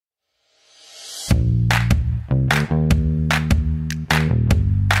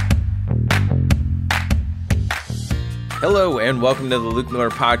Hello and welcome to the Luke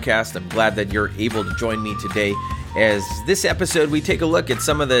Miller Podcast. I'm glad that you're able to join me today as this episode we take a look at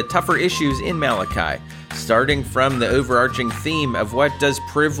some of the tougher issues in Malachi, starting from the overarching theme of what does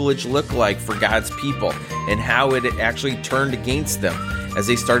privilege look like for God's people and how it actually turned against them as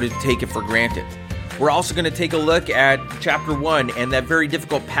they started to take it for granted. We're also going to take a look at chapter 1 and that very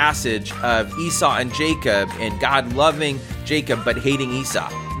difficult passage of Esau and Jacob and God loving Jacob but hating Esau.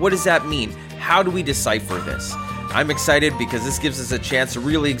 What does that mean? How do we decipher this? I'm excited because this gives us a chance to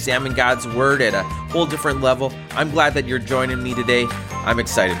really examine God's Word at a whole different level. I'm glad that you're joining me today. I'm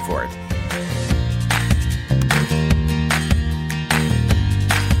excited for it.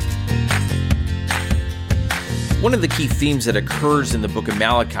 One of the key themes that occurs in the book of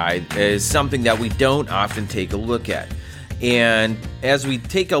Malachi is something that we don't often take a look at. And as we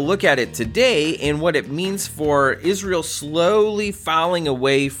take a look at it today and what it means for Israel slowly falling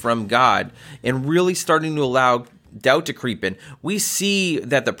away from God and really starting to allow doubt to creep in, we see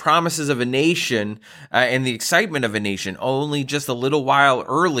that the promises of a nation and the excitement of a nation only just a little while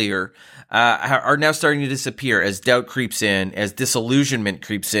earlier are now starting to disappear as doubt creeps in, as disillusionment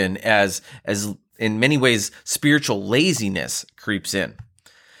creeps in, as in many ways spiritual laziness creeps in.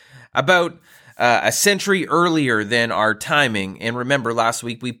 About a century earlier than our timing, and remember last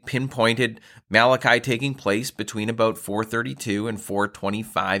week we pinpointed Malachi taking place between about 432 and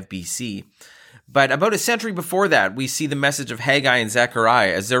 425 BC. But about a century before that, we see the message of Haggai and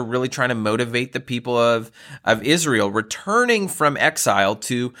Zechariah as they're really trying to motivate the people of Israel returning from exile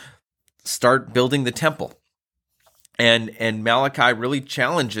to start building the temple. And Malachi really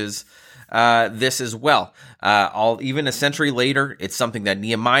challenges this as well. Even a century later, it's something that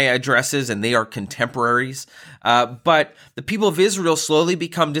Nehemiah addresses, and they are contemporaries. But the people of Israel slowly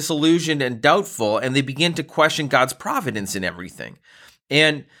become disillusioned and doubtful, and they begin to question God's providence in everything.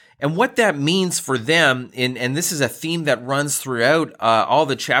 And what that means for them, and this is a theme that runs throughout all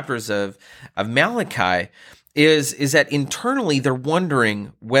the chapters of Malachi, is that internally they're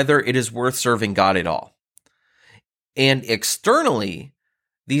wondering whether it is worth serving God at all. And externally,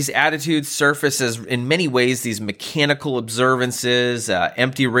 these attitudes surface as, in many ways, these mechanical observances,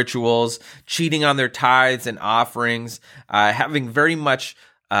 empty rituals, cheating on their tithes and offerings, having very much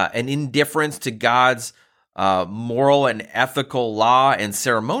an indifference to God's moral and ethical law and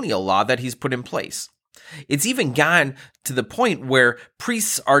ceremonial law that he's put in place. It's even gone to the point where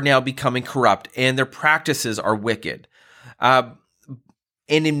priests are now becoming corrupt and their practices are wicked. And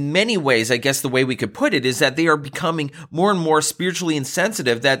in many ways, I guess the way we could put it is that they are becoming more and more spiritually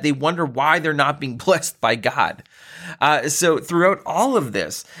insensitive, that they wonder why they're not being blessed by God. So throughout all of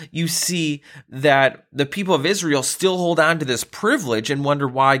this, you see that the people of Israel still hold on to this privilege and wonder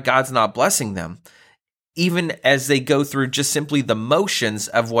why God's not blessing them, even as they go through just simply the motions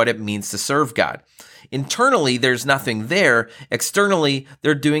of what it means to serve God. Internally, there's nothing there. Externally,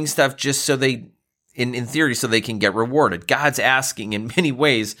 they're doing stuff just so in theory, so they can get rewarded. God's asking in many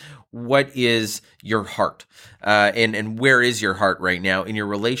ways, what is your heart? And where is your heart right now in your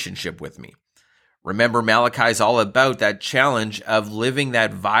relationship with me? Remember, Malachi is all about that challenge of living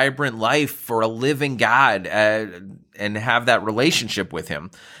that vibrant life for a living God and have that relationship with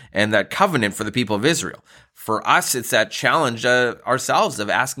him and that covenant for the people of Israel. For us, it's that challenge ourselves of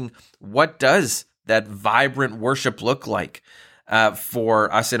asking, what does that vibrant worship look like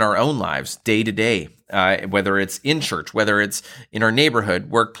for us in our own lives day to day, whether it's in church, whether it's in our neighborhood,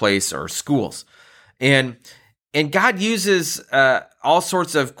 workplace, or schools. And God uses all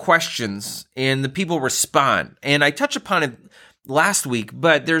sorts of questions, and the people respond. And I touched upon it last week,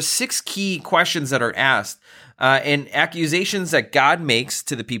 but there's 6 key questions that are asked and accusations that God makes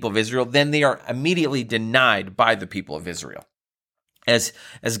to the people of Israel. Then they are immediately denied by the people of Israel. As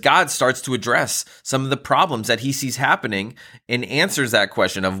God starts to address some of the problems that he sees happening and answers that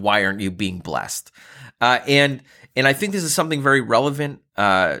question of why aren't you being blessed? And I think this is something very relevant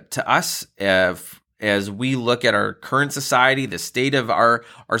to us as we look at our current society, the state of our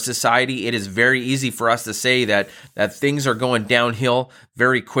society. It is very easy for us to say that things are going downhill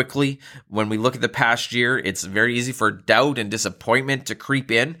very quickly. When we look at the past year, it's very easy for doubt and disappointment to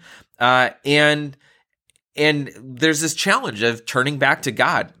creep in. And there's this challenge of turning back to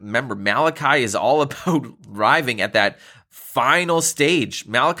God. Remember, Malachi is all about arriving at that final stage.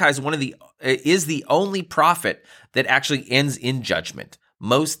 Malachi is the only prophet that actually ends in judgment.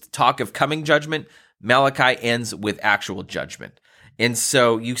 Most talk of coming judgment. Malachi ends with actual judgment. And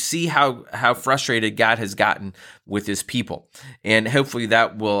so you see how frustrated God has gotten with his people. And hopefully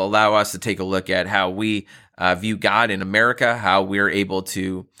that will allow us to take a look at how we view God in America, how we're able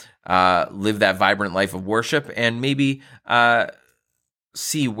to live that vibrant life of worship, and maybe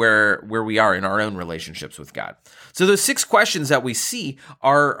see where we are in our own relationships with God. So those 6 questions that we see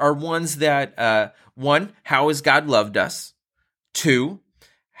are ones that, 1, how has God loved us? 2,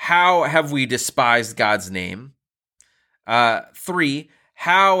 how have we despised God's name? 3,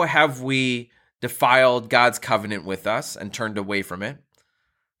 how have we defiled God's covenant with us and turned away from it?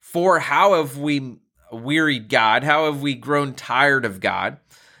 4, how have we wearied God? How have we grown tired of God?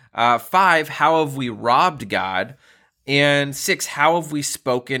 5, how have we robbed God? And 6, how have we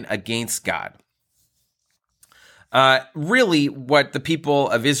spoken against God? Really, what the people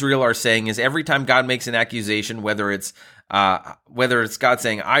of Israel are saying is every time God makes an accusation, whether it's God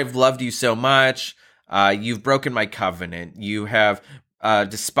saying, "I've loved you so much, you've broken my covenant, you have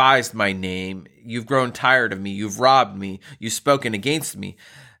despised my name, you've grown tired of me, you've robbed me, you've spoken against me,"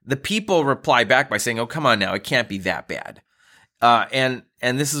 the people reply back by saying, "Oh, come on now, it can't be that bad." And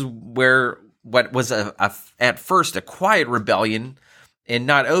this is where what was at first a quiet rebellion and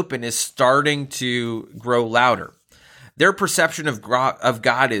not open is starting to grow louder. Their perception of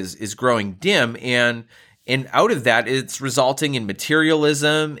God is growing dim, and out of that, it's resulting in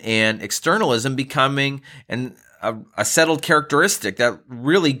materialism and externalism becoming a settled characteristic that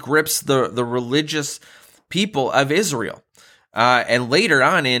really grips the religious people of Israel. And later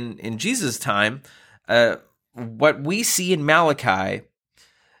on in Jesus' time, what we see in Malachi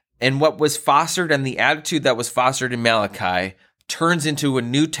and what was fostered and the attitude that was fostered in Malachi turns into a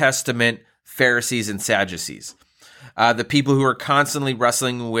New Testament Pharisees and Sadducees. The people who are constantly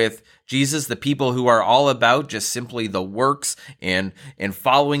wrestling with Jesus, the people who are all about just simply the works and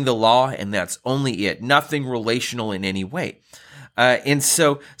following the law, and that's only it, nothing relational in any way. And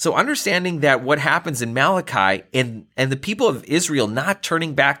so understanding that what happens in Malachi and the people of Israel not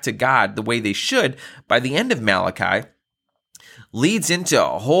turning back to God the way they should by the end of Malachi leads into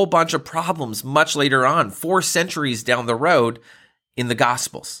a whole bunch of problems much later on, 4 centuries down the road in the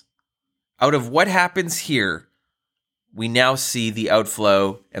Gospels. Out of what happens here, we now see the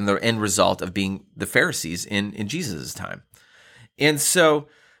outflow and the end result of being the Pharisees in Jesus' time. And so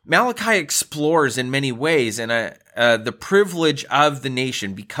Malachi explores in many ways the privilege of the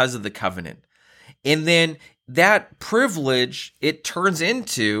nation because of the covenant. And then that privilege, it turns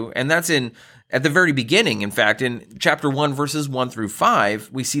into, and that's at the very beginning, in fact, in chapter 1, verses 1 through 5,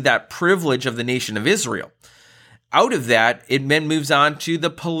 we see that privilege of the nation of Israel. Out of that, it then moves on to the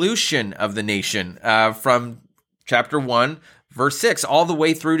pollution of the nation from chapter 1, verse 6, all the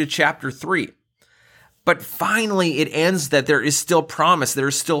way through to chapter 3. But finally, it ends that there is still promise, there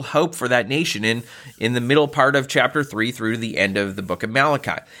is still hope for that nation in the middle part of chapter 3 through to the end of the book of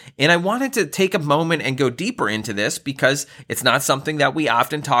Malachi. And I wanted to take a moment and go deeper into this because it's not something that we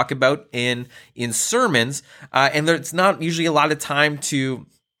often talk about in sermons, and there's not usually a lot of time to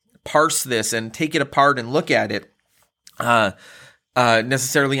parse this and take it apart and look at it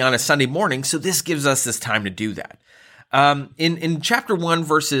necessarily on a Sunday morning, so this gives us this time to do that. In chapter 1,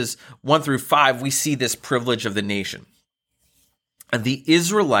 verses 1 through 5, we see this privilege of the nation. And the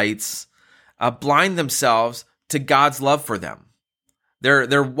Israelites blind themselves to God's love for them.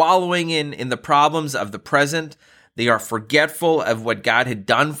 They're wallowing in the problems of the present. They are forgetful of what God had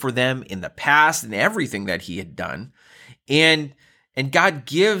done for them in the past and everything that he had done. And God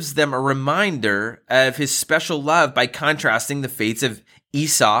gives them a reminder of his special love by contrasting the fates of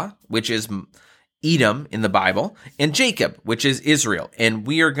Esau, which is Edom in the Bible, and Jacob, which is Israel. And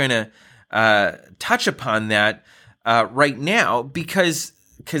we are going to touch upon that right now because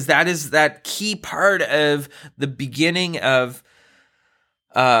that is that key part of the beginning of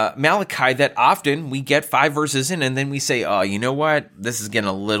Malachi that often we get 5 verses in and then we say, oh, you know what? This is getting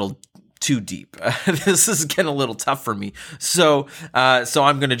a little too deep. This is getting a little tough for me. So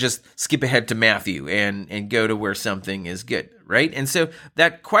I'm going to just skip ahead to Matthew and go to where something is good, right? And so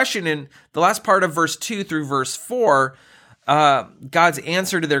that question in the last part of verse 2 through verse 4, God's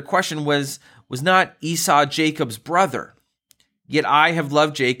answer to their question was not Esau Jacob's brother. Yet I have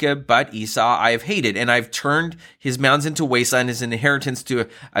loved Jacob, but Esau I have hated, and I've turned his mountains into wasteland, his inheritance to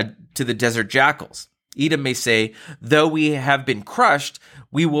the desert jackals. Edom may say, though we have been crushed,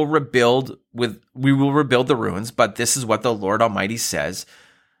 we will rebuild the ruins, but this is what the Lord Almighty says.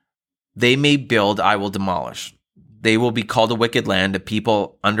 They may build, I will demolish. They will be called a wicked land, a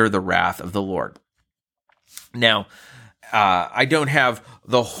people under the wrath of the Lord. Now, I don't have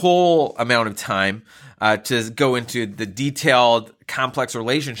the whole amount of time to go into the detailed, complex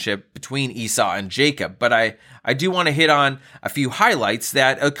relationship between Esau and Jacob, but I do want to hit on a few highlights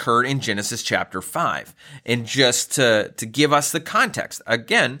that occur in Genesis chapter 5, and just to give us the context.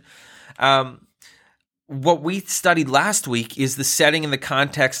 Again, what we studied last week is the setting and the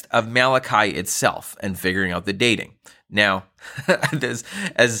context of Malachi itself and figuring out the dating. Now,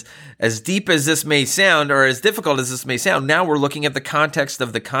 as deep as this may sound, or as difficult as this may sound, now we're looking at the context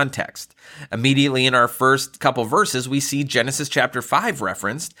of the context. Immediately in our first couple verses, we see Genesis chapter 5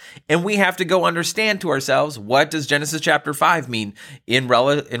 referenced, and we have to go understand to ourselves, what does Genesis chapter 5 mean in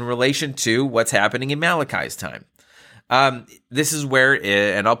relation to what's happening in Malachi's time? This is where,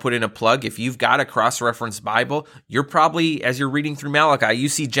 and I'll put in a plug, if you've got a cross-reference Bible, you're probably, as you're reading through Malachi, you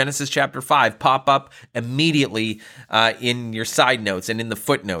see Genesis chapter 5 pop up immediately in your side notes and in the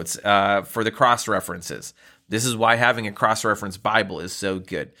footnotes for the cross-references. This is why having a cross-reference Bible is so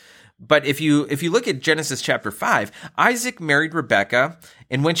good. But if you look at Genesis chapter 5, Isaac married Rebekah,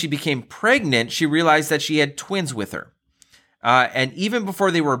 and when she became pregnant, she realized that she had twins with her. And even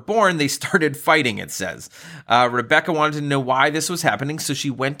before they were born, they started fighting, it says. Rebekah wanted to know why this was happening, so she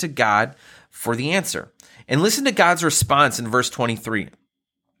went to God for the answer. And listen to God's response in verse 23.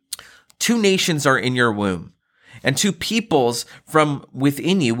 2 nations are in your womb, and 2 peoples from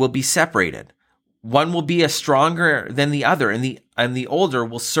within you will be separated. One will be stronger than the other, and the older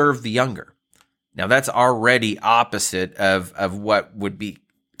will serve the younger. Now, that's already opposite of what would be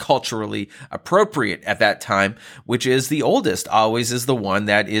culturally appropriate at that time, which is the oldest always is the one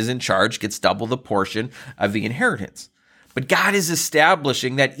that is in charge, gets double the portion of the inheritance. But God is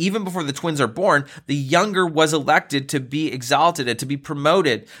establishing that even before the twins are born, the younger was elected to be exalted and to be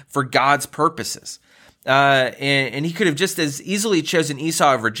promoted for God's purposes. And he could have just as easily chosen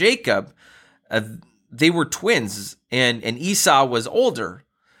Esau over Jacob. They were twins, and Esau was older,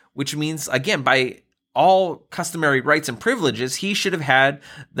 which means, again, by all customary rights and privileges, he should have had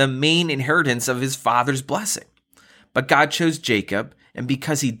the main inheritance of his father's blessing. But God chose Jacob, and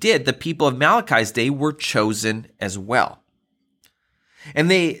because he did, the people of Malachi's day were chosen as well. And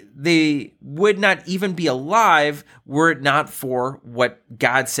they would not even be alive were it not for what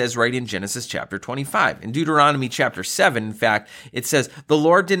God says right in Genesis chapter 25. In Deuteronomy chapter 7, in fact, it says, "The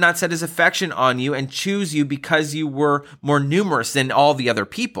Lord did not set his affection on you and choose you because you were more numerous than all the other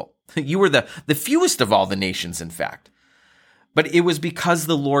people." You were the fewest of all the nations, in fact. But it was because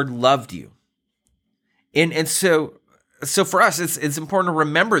the Lord loved you. And so for us, it's important to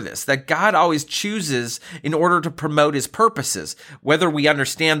remember this, that God always chooses in order to promote his purposes, whether we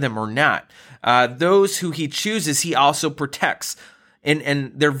understand them or not. Those who he chooses, he also protects.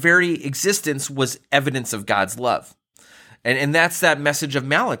 And their very existence was evidence of God's love. And that's that message of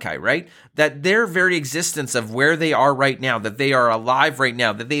Malachi, right? That their very existence of where they are right now, that they are alive right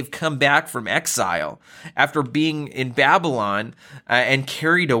now, that they've come back from exile after being in Babylon and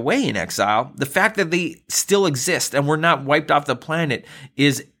carried away in exile, the fact that they still exist and were not wiped off the planet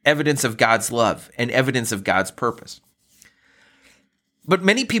is evidence of God's love and evidence of God's purpose. But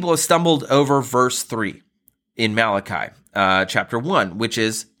many people have stumbled over verse 3 in Malachi chapter 1, which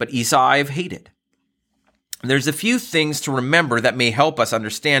is, "But Esau I have hated." There's a few things to remember that may help us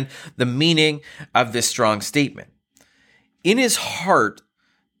understand the meaning of this strong statement. In his heart,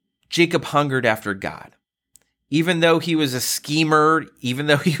 Jacob hungered after God. Even though he was a schemer, even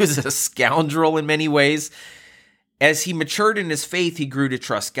though he was a scoundrel in many ways, as he matured in his faith, he grew to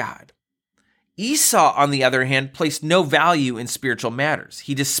trust God. Esau, on the other hand, placed no value in spiritual matters.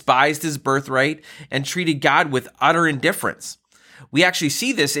 He despised his birthright and treated God with utter indifference. We actually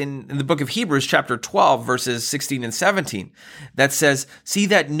see this in the book of Hebrews, chapter 12, verses 16 and 17, that says, "See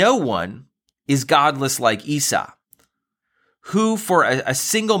that no one is godless like Esau, who for a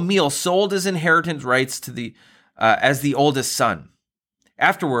single meal sold his inheritance rights to as the oldest son.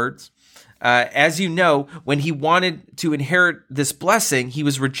 Afterwards, as you know, when he wanted to inherit this blessing, he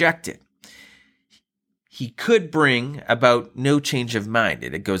was rejected. He could bring about no change of mind,"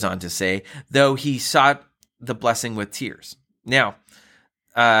 it goes on to say, "though he sought the blessing with tears." Now,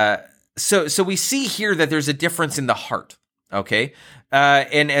 so we see here that there's a difference in the heart, okay?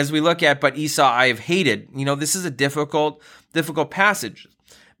 And as we look at, "But Esau I have hated," this is a difficult passage.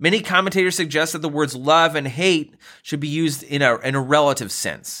 Many commentators suggest that the words love and hate should be used in a relative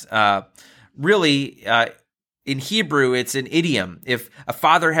sense. Really, in Hebrew, it's an idiom. If a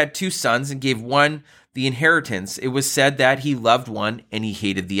father had 2 sons and gave one the inheritance, it was said that he loved one and he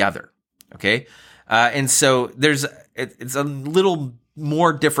hated the other, okay? And so it's a little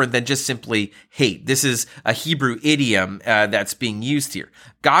more different than just simply hate. This is a Hebrew idiom that's being used here.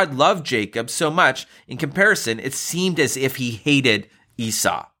 God loved Jacob so much, in comparison, it seemed as if he hated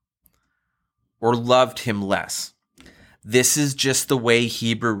Esau or loved him less. This is just the way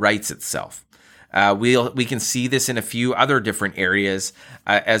Hebrew writes itself. We can see this in a few other different areas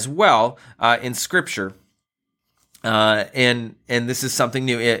as well in Scripture. And this is something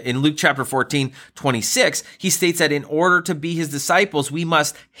new. In Luke chapter 14:26, he states that in order to be his disciples, we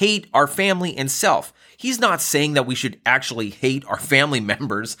must hate our family and self. He's not saying that we should actually hate our family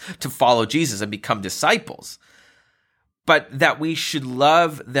members to follow Jesus and become disciples, but that we should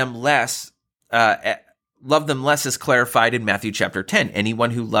love them less. Love them less is clarified in Matthew chapter 10.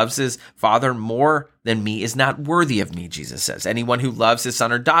 Anyone who loves his father more than me is not worthy of me, Jesus says. Anyone who loves his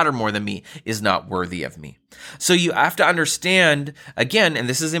son or daughter more than me is not worthy of me. So you have to understand, again, and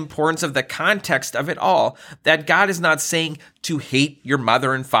this is the importance of the context of it all, that God is not saying to hate your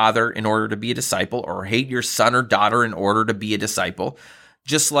mother and father in order to be a disciple, or hate your son or daughter in order to be a disciple,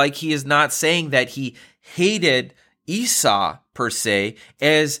 just like he is not saying that he hated Esau per se,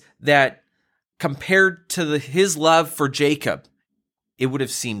 as that compared to his love for Jacob, it would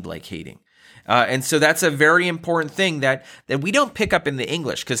have seemed like hating. And so that's a very important thing that we don't pick up in the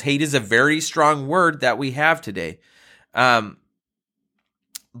English, because hate is a very strong word that we have today. But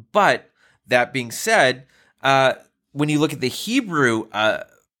that being said, when you look at the Hebrew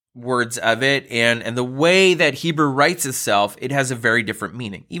words of it and the way that Hebrew writes itself, it has a very different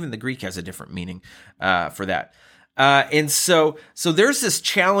meaning. Even the Greek has a different meaning for that. And so there's this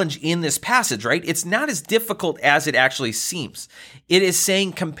challenge in this passage, right? It's not as difficult as it actually seems. It is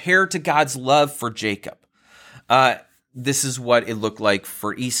saying, compared to God's love for Jacob, this is what it looked like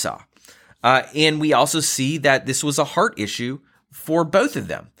for Esau. And we also see that this was a heart issue for both of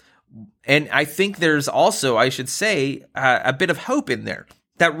them. And I think there's also, I should say, a bit of hope in there,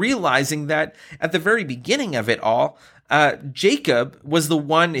 that realizing that at the very beginning of it all, Jacob was the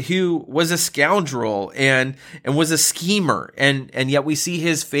one who was a scoundrel and was a schemer, and yet we see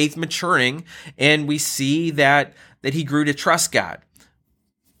his faith maturing, and we see that he grew to trust God.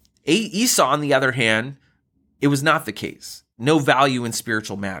 Esau, on the other hand, it was not the case. No value in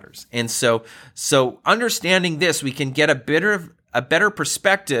spiritual matters, and so understanding this, we can get a better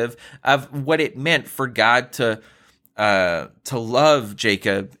perspective of what it meant for God to love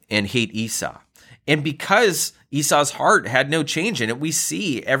Jacob and hate Esau. And because Esau's heart had no change in it, we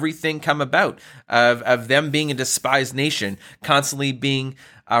see everything come about of them being a despised nation, constantly being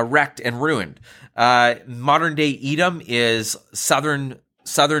wrecked and ruined. Modern day Edom is southern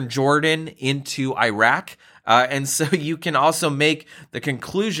Jordan into Iraq. And so you can also make the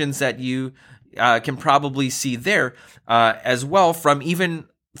conclusions that you can probably see there as well from even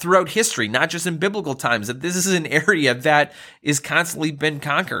throughout history, not just in biblical times, that this is an area that is constantly been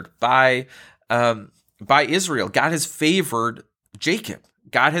conquered by Israel. God has favored Jacob.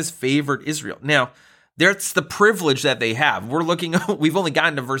 God has favored Israel. Now, that's the privilege that they have. We've only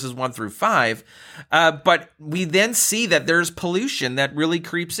gotten to verses 1 through 5, but we then see that there's pollution that really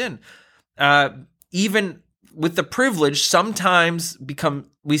creeps in. Even with the privilege, sometimes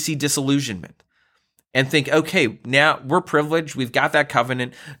we see disillusionment and think, okay, now we're privileged. We've got that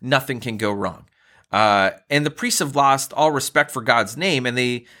covenant. Nothing can go wrong. And the priests have lost all respect for God's name, and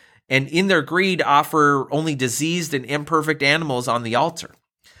in their greed offer only diseased and imperfect animals on the altar.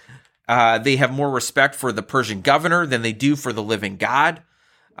 They have more respect for the Persian governor than they do for the living God.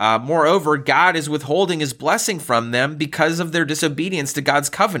 Moreover, God is withholding his blessing from them because of their disobedience to God's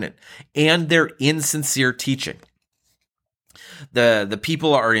covenant and their insincere teaching. The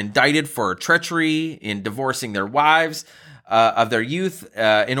people are indicted for treachery in divorcing their wives of their youth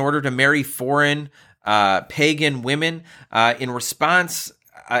in order to marry foreign pagan women. In response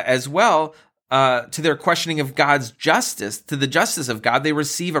as well to their questioning of God's justice, to the justice of God, they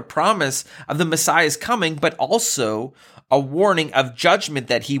receive a promise of the Messiah's coming, but also a warning of judgment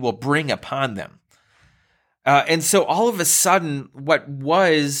that he will bring upon them. And so all of a sudden, what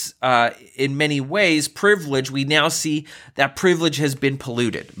was in many ways privilege, we now see that privilege has been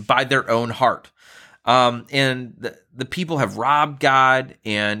polluted by their own heart. And the people have robbed God.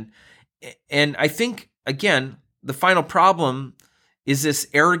 And I think, again, the final problem is this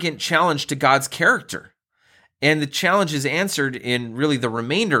arrogant challenge to God's character. And the challenge is answered in really the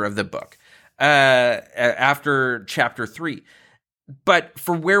remainder of the book, after chapter 3. But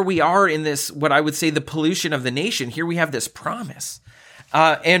for where we are in this, what I would say the pollution of the nation, here we have this promise.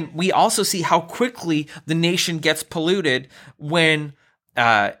 And we also see how quickly the nation gets polluted when,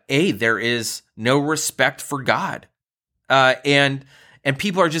 there is no respect for God. And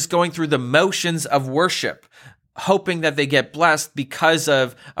people are just going through the motions of worship, hoping that they get blessed because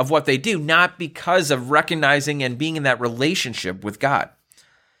of what they do, not because of recognizing and being in that relationship with God.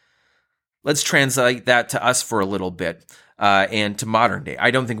 Let's translate that to us for a little bit and to modern day. I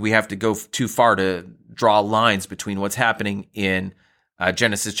don't think we have to go too far to draw lines between what's happening in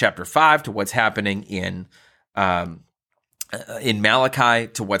Genesis chapter 5 to what's happening in Malachi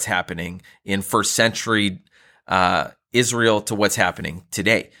to what's happening in first century Israel to what's happening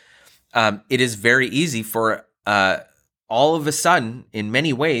today. It is very easy for all of a sudden, in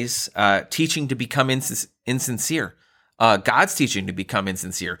many ways, teaching to become insincere. God's teaching to become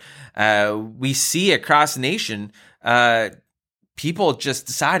insincere. We see across the nation people just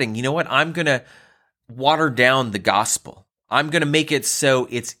deciding, you know what, I'm going to water down the gospel. I'm going to make it so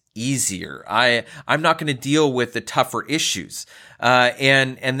it's easier. I'm not going to deal with the tougher issues.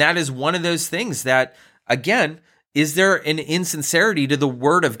 And that is one of those things that, again, is there an insincerity to the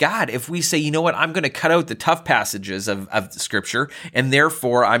word of God if we say, you know what, I'm going to cut out the tough passages of Scripture, and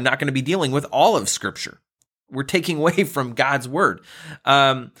therefore I'm not going to be dealing with all of Scripture? We're taking away from God's word.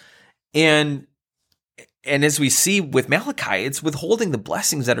 And as we see with Malachi, it's withholding the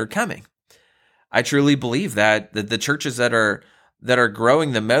blessings that are coming. I truly believe that the churches that are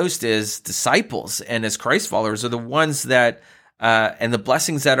growing the most as disciples and as Christ followers are the ones that and the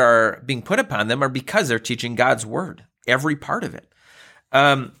blessings that are being put upon them are because they're teaching God's word, every part of it.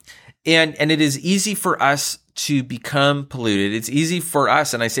 And it is easy for us to become polluted. It's easy for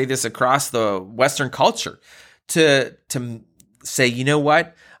us, and I say this across the Western culture, to say, you know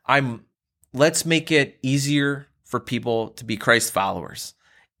what, let's make it easier for people to be Christ followers,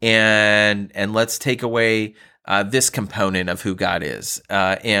 and let's take away this component of who God is,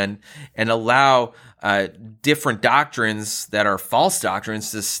 and allow different doctrines that are false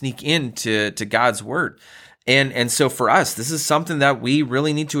doctrines to sneak into God's word. And so for us, this is something that we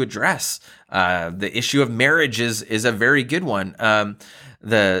really need to address. The issue of marriage is a very good one.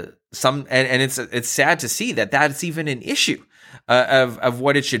 It's sad to see that that's even an issue of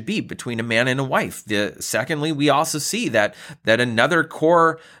what it should be between a man and a wife. Secondly, we also see that another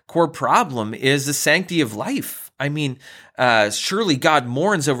core problem is the sanctity of life. I mean, surely God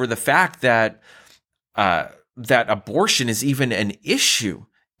mourns over the fact that abortion is even an issue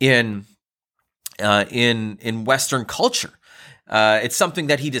in Western culture. It's something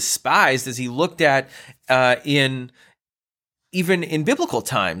that he despised as he looked at even in biblical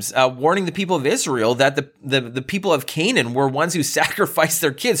times, warning the people of Israel that the people of Canaan were ones who sacrificed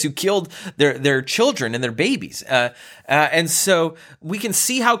their kids, who killed their children and their babies. And so we can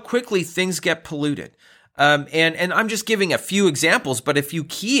see how quickly things get polluted. And I'm just giving a few examples, but a few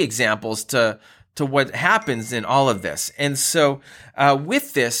key examples to what happens in all of this. And so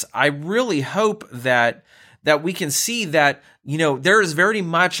with this, I really hope that we can see that, you know, there is very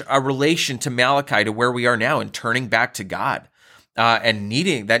much a relation to Malachi to where we are now in turning back to God. And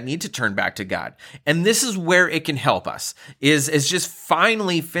need to turn back to God. And this is where it can help us, is just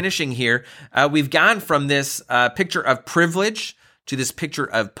finally finishing here. We've gone from this picture of privilege to this picture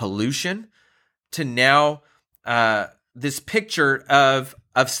of pollution to now this picture of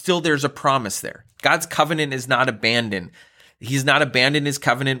still there's a promise there. God's covenant is not abandoned. He's not abandoned his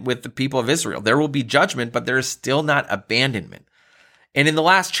covenant with the people of Israel. There will be judgment, but there is still not abandonment. And in the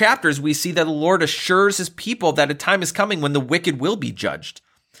last chapters, we see that the Lord assures his people that a time is coming when the wicked will be judged,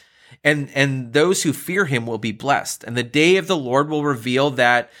 and those who fear him will be blessed. And the day of the Lord will reveal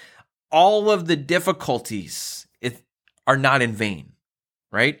that all of the difficulties are not in vain,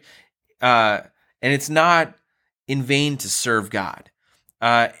 right? And it's not in vain to serve God.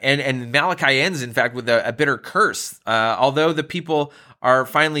 And Malachi ends, in fact, with a bitter curse. Although the people are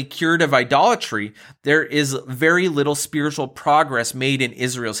finally cured of idolatry, there is very little spiritual progress made in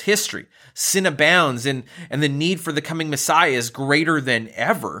Israel's history. Sin abounds, and the need for the coming Messiah is greater than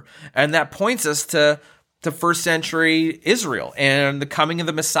ever. And that points us to first century Israel and the coming of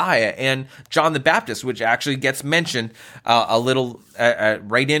the Messiah and John the Baptist, which actually gets mentioned a little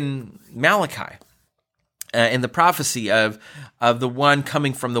right in Malachi. In the prophecy of the one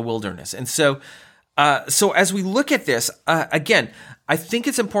coming from the wilderness. And so as we look at this, again, I think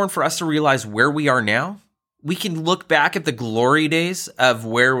it's important for us to realize where we are now. We can look back at the glory days of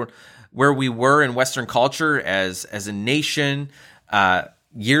where we were in Western culture as a nation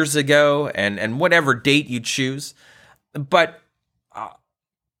years ago, and whatever date you choose. But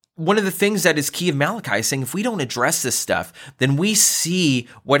one of the things that is key of Malachi is saying if we don't address this stuff, then we see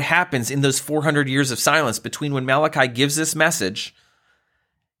what happens in those 400 years of silence between when Malachi gives this message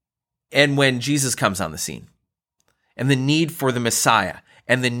and when Jesus comes on the scene, and the need for the Messiah,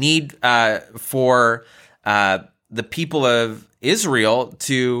 and the need for the people of Israel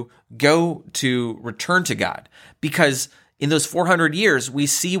to return to God. Because in those 400 years, we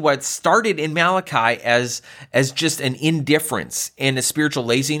see what started in Malachi as just an indifference and a spiritual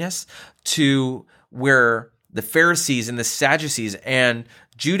laziness to where the Pharisees and the Sadducees and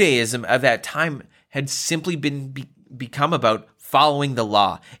Judaism of that time had simply become about following the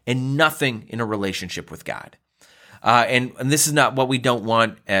law and nothing in a relationship with God. And this is not what we don't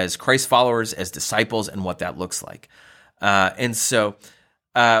want as Christ followers, as disciples, and what that looks like. And so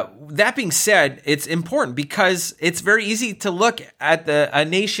that being said, it's important because it's very easy to look at a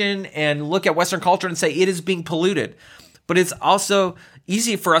nation and look at Western culture and say it is being polluted. But it's also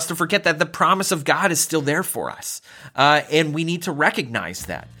easy for us to forget that the promise of God is still there for us. And we need to recognize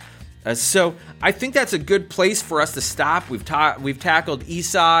that. So I think that's a good place for us to stop. We've tackled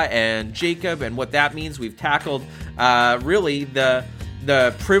Esau and Jacob and what that means. We've tackled really the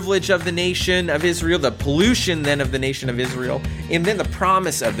privilege of the nation of Israel, the pollution then of the nation of Israel, and then the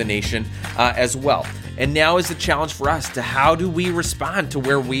promise of the nation as well. And now is the challenge for us to how do we respond to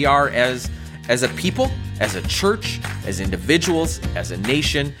where we are as a people, as a church, as individuals, as a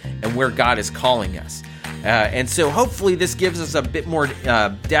nation, and where God is calling us. And so hopefully this gives us a bit more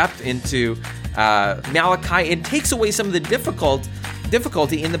depth into Malachi. It takes away some of the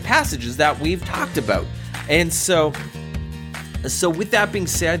difficulty in the passages that we've talked about. And so with that being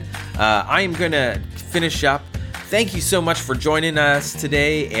said, I am going to finish up. Thank you so much for joining us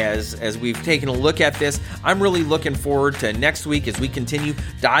today as we've taken a look at this. I'm really looking forward to next week as we continue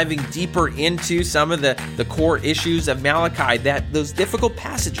diving deeper into some of the core issues of Malachi, those difficult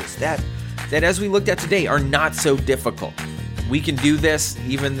passages that as we looked at today are not so difficult. We can do this.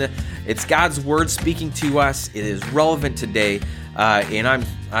 It's God's word speaking to us. It is relevant today. And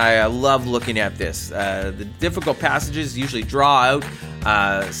I love looking at this. The difficult passages usually draw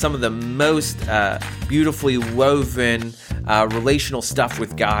out some of the most beautifully woven relational stuff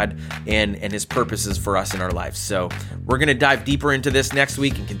with God and His purposes for us in our lives. So we're going to dive deeper into this next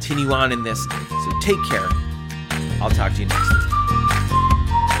week and continue on in this. So take care. I'll talk to you next week.